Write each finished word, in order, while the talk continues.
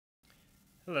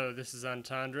Hello, this is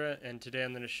Entendre, and today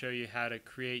I'm going to show you how to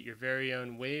create your very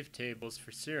own wavetables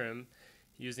for Serum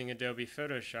using Adobe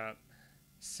Photoshop.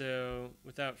 So,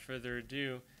 without further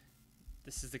ado,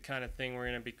 this is the kind of thing we're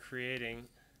going to be creating.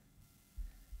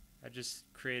 I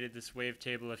just created this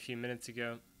wavetable a few minutes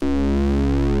ago.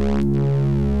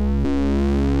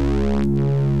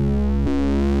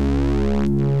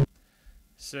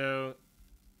 So,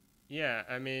 yeah,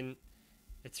 I mean,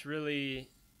 it's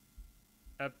really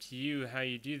up to you how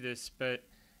you do this, but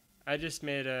I just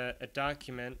made a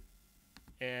document,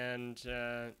 and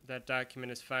that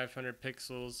document is 500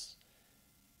 pixels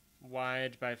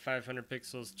wide by 500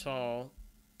 pixels tall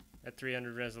at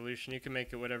 300 resolution. You can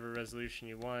make it whatever resolution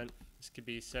you want. This could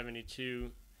be 72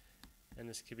 and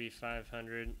this could be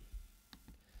 500.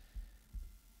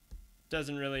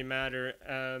 Doesn't really matter.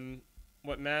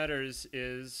 What matters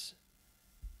is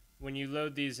when you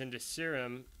load these into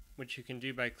Serum, which you can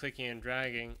do by clicking and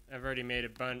dragging. I've already made a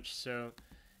bunch, so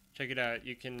check it out.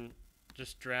 You can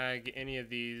just drag any of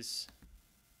these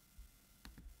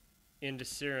into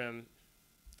Serum.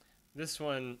 This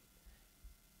one,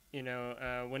 you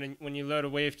know, when you load a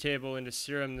wavetable into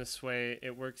Serum this way,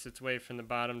 it works its way from the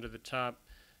bottom to the top.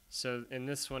 So in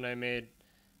this one, I made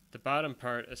the bottom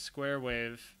part a square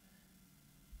wave.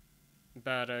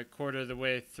 About a quarter of the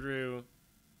way through,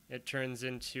 it turns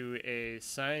into a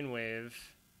sine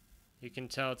wave. You can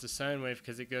tell it's a sine wave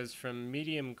because it goes from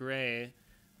medium gray,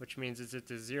 which means it's at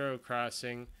the zero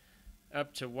crossing,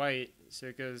 up to white. So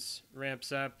it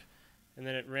ramps up, and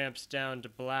then it ramps down to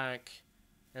black,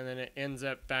 and then it ends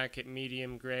up back at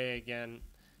medium gray again.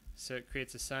 So it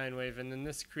creates a sine wave, and then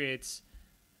this creates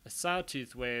a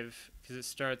sawtooth wave because it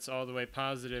starts all the way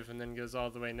positive and then goes all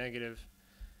the way negative.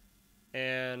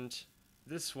 And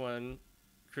this one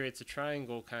creates a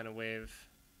triangle kind of wave.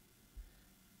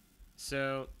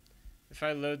 So if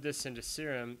I load this into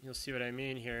Serum, you'll see what I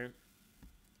mean here.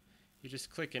 You just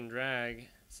click and drag.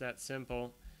 It's that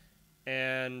simple.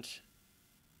 And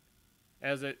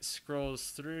as it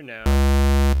scrolls through now,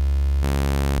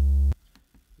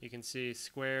 you can see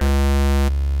square.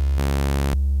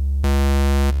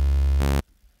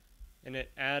 And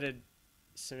it added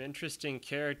some interesting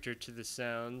character to the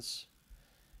sounds.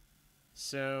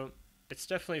 So it's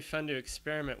definitely fun to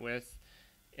experiment with.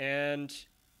 And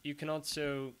you can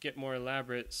also get more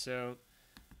elaborate. So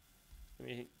let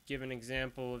me give an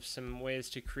example of some ways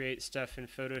to create stuff in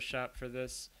Photoshop for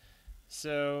this.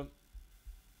 So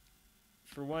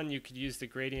for one, you could use the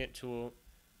gradient tool.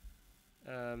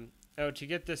 To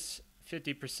get this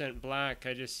 50% black,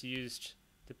 I just used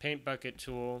the paint bucket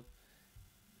tool,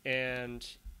 and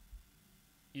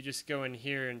you just go in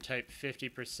here and type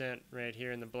 50% right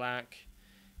here in the black,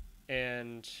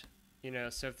 and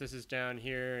so if this is down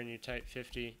here and you type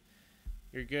 50,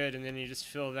 you're good, and then you just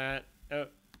fill that. Oh,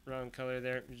 wrong color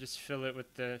there. You just fill it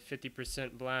with the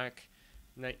 50% black,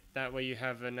 and that way you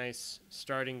have a nice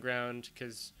starting ground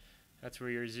because that's where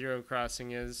your zero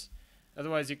crossing is.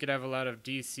 Otherwise you could have a lot of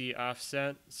DC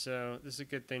offset, so this is a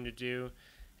good thing to do.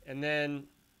 And then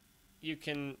you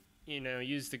can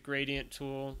use the gradient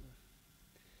tool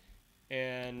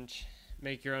and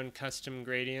make your own custom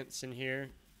gradients in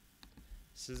here.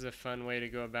 This is a fun way to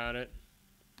go about it.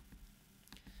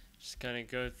 Just kind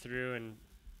of go through and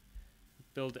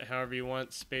build it however you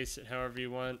want, space it however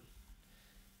you want,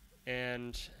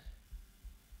 and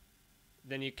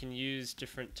then you can use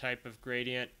different type of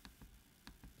gradient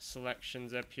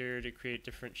selections up here to create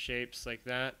different shapes like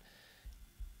that.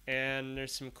 And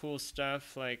there's some cool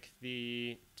stuff like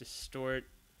the distort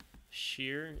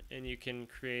shear, and you can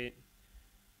create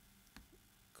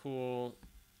cool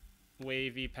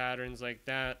wavy patterns like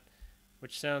that,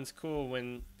 which sounds cool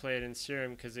when played in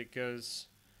Serum because it goes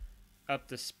up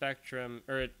the spectrum,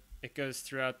 or it goes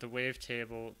throughout the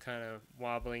wavetable, kind of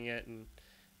wobbling it, and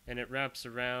it wraps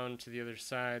around to the other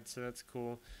side, so that's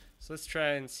cool. So let's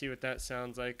try and see what that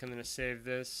sounds like. I'm going to save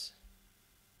this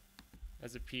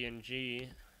as a PNG.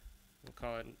 We'll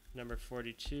call it number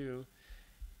 42.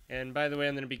 And by the way,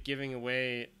 I'm going to be giving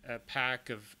away a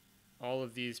pack of all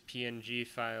of these PNG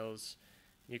files.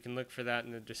 You can look for that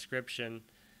in the description.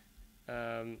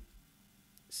 So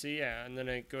yeah, I'm going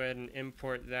to go ahead and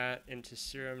import that into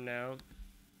Serum now.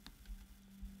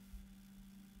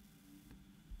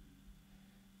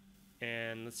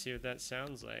 And let's see what that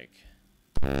sounds like.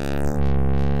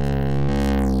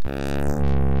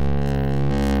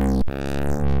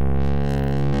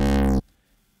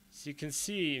 So you can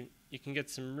see, you can get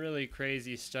some really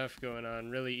crazy stuff going on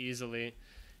really easily.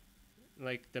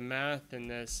 Like the math in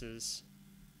this is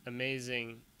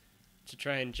amazing. To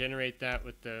try and generate that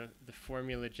with the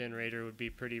formula generator would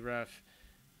be pretty rough.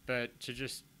 But to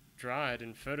just draw it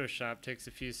in Photoshop. Takes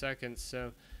a few seconds.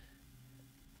 So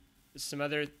some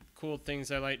other cool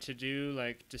things I like to do,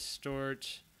 like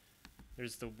distort.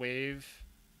 There's the wave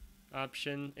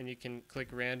option, and you can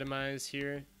click randomize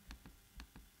here.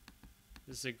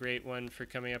 This is a great one for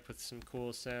coming up with some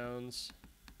cool sounds.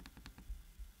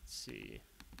 Let's see.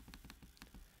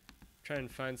 Try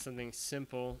and find something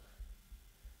simple.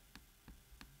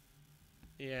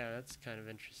 Yeah, that's kind of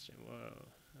interesting. Whoa,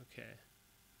 okay.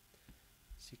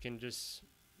 So you can just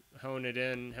hone it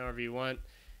in however you want.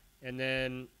 And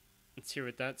then let's hear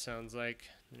what that sounds like.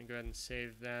 I'm going to go ahead and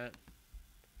save that.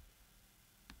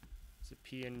 It's a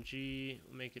PNG.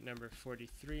 We'll make it number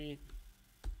 43.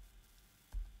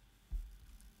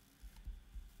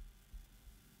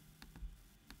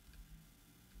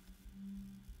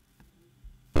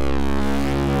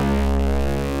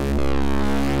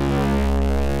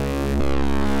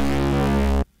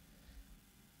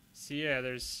 So yeah,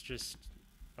 there's just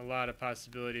a lot of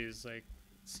possibilities. Like,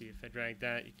 let's see, if I drag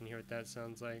that, you can hear what that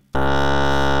sounds like.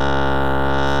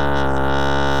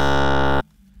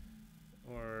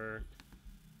 Or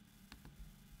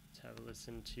let's have a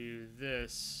listen to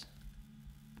this.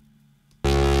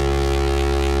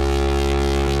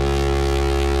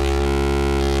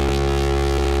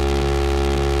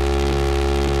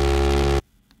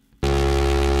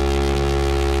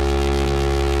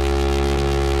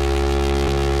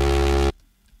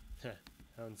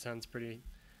 That one sounds pretty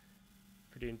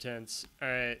intense. All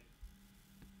right,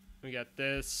 we got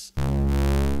this.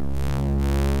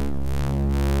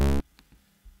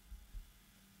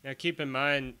 Now keep in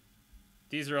mind,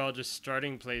 these are all just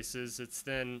starting places. It's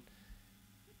then,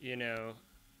 you know,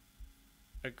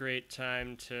 a great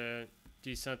time to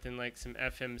do something like some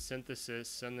FM synthesis.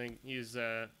 Something, use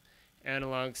a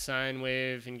analog sine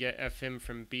wave and get FM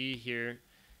from B here,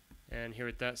 and hear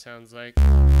what that sounds like.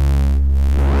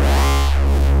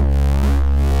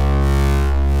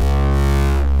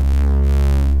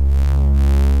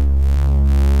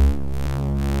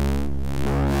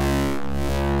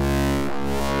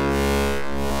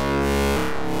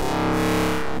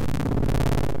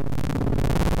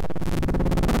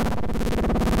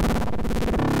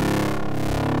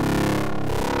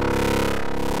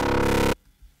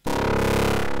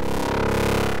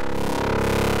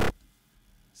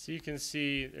 So you can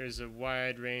see there's a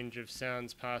wide range of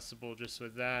sounds possible just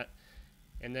with that.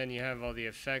 And then you have all the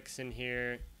effects in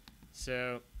here.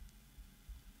 So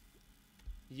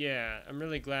yeah, I'm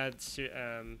really glad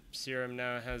Serum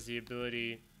now has the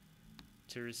ability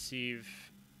to receive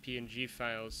PNG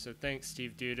files. So thanks,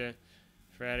 Steve Duda,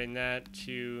 for adding that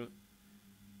to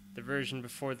the version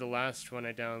before the last one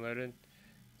I downloaded.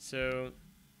 So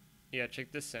yeah,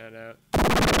 check this sound out.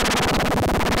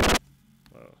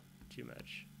 Whoa, too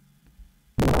much.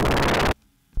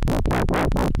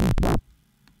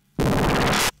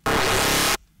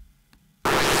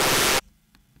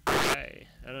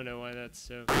 I don't know why that's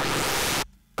so.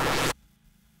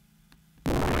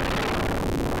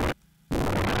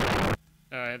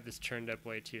 Oh, I have this turned up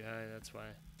way too high, that's why.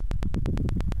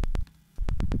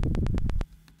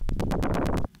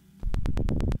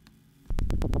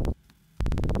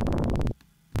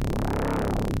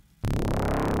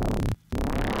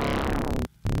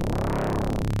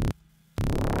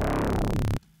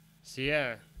 So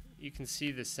yeah, you can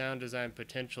see the sound design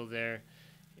potential there.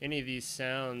 Any of these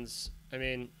sounds, I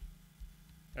mean,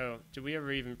 oh, did we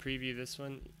ever even preview this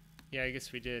one? Yeah, I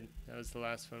guess we did. That was the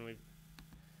last one we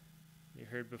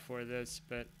heard before this.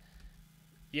 But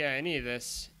yeah, any of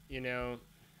this, you know,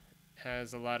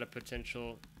 has a lot of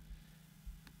potential.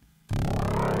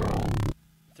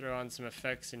 Throw on some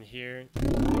effects in here.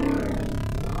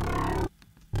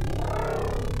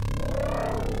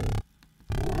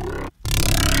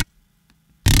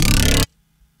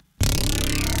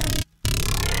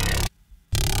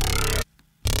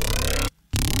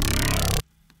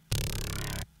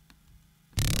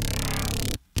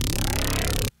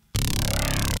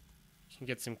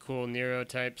 Get some cool Nero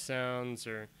type sounds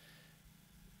or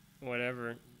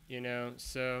whatever, you know.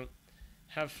 So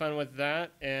have fun with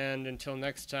that, and until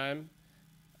next time,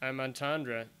 I'm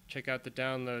Antandra. Check out the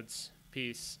downloads.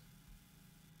 Peace.